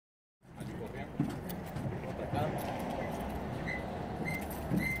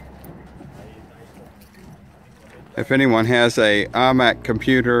If anyone has a iMac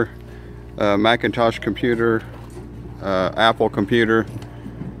computer, Macintosh computer, Apple computer,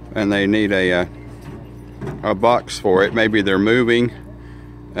 and they need a box for it, maybe they're moving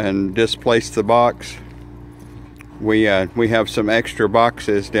and displaced the box, we have some extra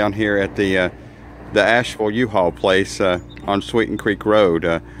boxes down here at the Asheville UHaul place on Sweeten Creek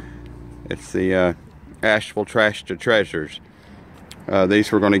Road. It's the Asheville Trash to Treasures.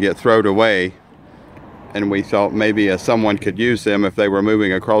 These were going to get thrown away, and we thought maybe someone could use them if they were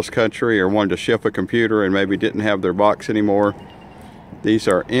moving across country or wanted to ship a computer and maybe didn't have their box anymore. These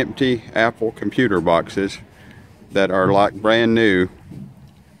are empty Apple computer boxes that are like brand new,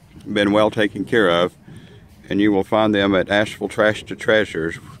 been well taken care of, and you will find them at Asheville Trash to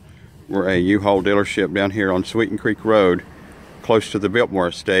Treasures. We're a U-Haul dealership down here on Sweeten Creek Road, close to the Biltmore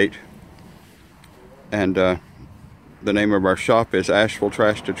Estate, and the name of our shop is Asheville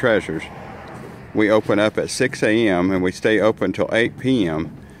Trash to Treasures. We open up at 6 a.m. and we stay open till 8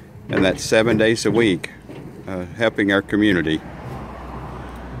 p.m. and that's 7 days a week, helping our community.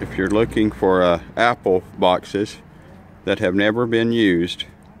 If you're looking for Apple boxes that have never been used,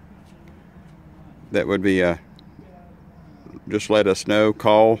 that would be just let us know,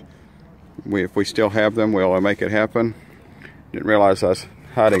 call. If we still have them, we'll make it happen. Didn't realize I was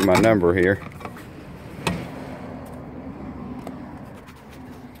hiding my number here.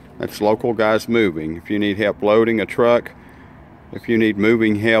 That's Local Guys Moving. If you need help loading a truck, if you need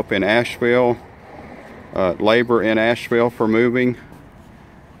moving help in Asheville, labor in Asheville for moving,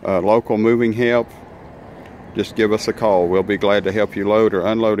 local moving help, just give us a call. We'll be glad to help you load or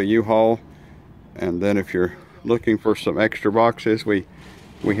unload a U-Haul. And then if you're looking for some extra boxes, we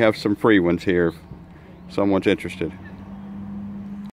have some free ones here if someone's interested.